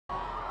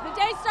The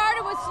day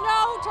started with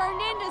snow, turned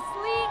into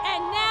sleet,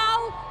 and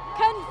now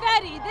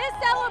confetti. This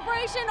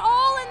celebration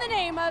all in the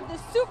name of the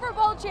Super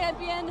Bowl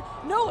champion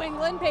New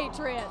England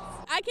Patriots.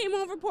 I came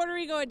home from Puerto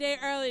Rico a day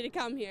early to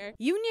come here.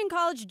 Union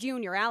College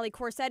junior Allie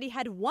Corsetti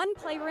had one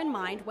player in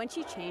mind when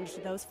she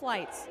changed those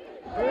flights.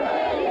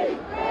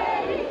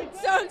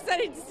 So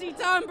excited to see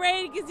Tom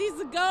Brady because he's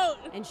the GOAT.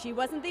 And she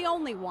wasn't the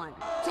only one.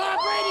 Tom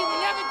Brady, we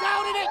never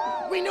doubted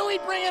it. We knew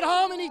he'd bring it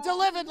home, and he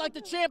delivered like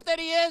the champ that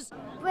he is.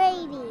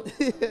 Brady.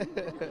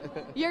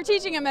 You're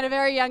teaching him at a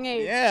very young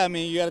age. Yeah, I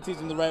mean, you got to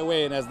teach him the right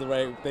way, and that's the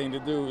right thing to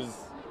do is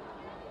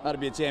how to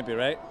be a champion,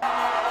 right?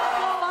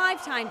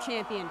 Five-time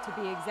champion, to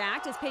be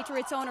exact, as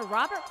Patriots owner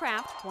Robert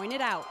Kraft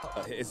pointed out.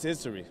 It's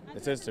history.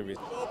 It's history.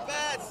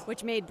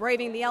 Which made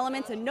braving the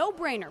elements a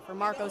no-brainer for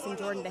Marcos and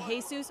Jordan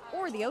DeJesus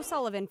or the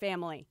O'Sullivan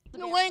family.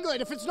 New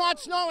England, if it's not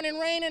snowing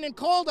and raining and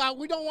cold out,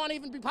 we don't want to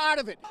even be part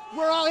of it.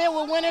 We're all here,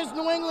 we're winners,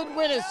 New England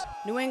winners.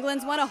 New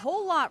England's won a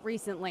whole lot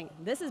recently.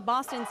 This is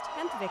Boston's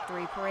 10th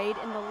victory parade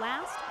in the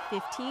last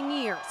 15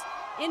 years.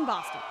 In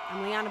Boston,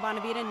 I'm Liana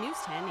Bonavita, News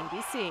 10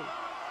 ABC.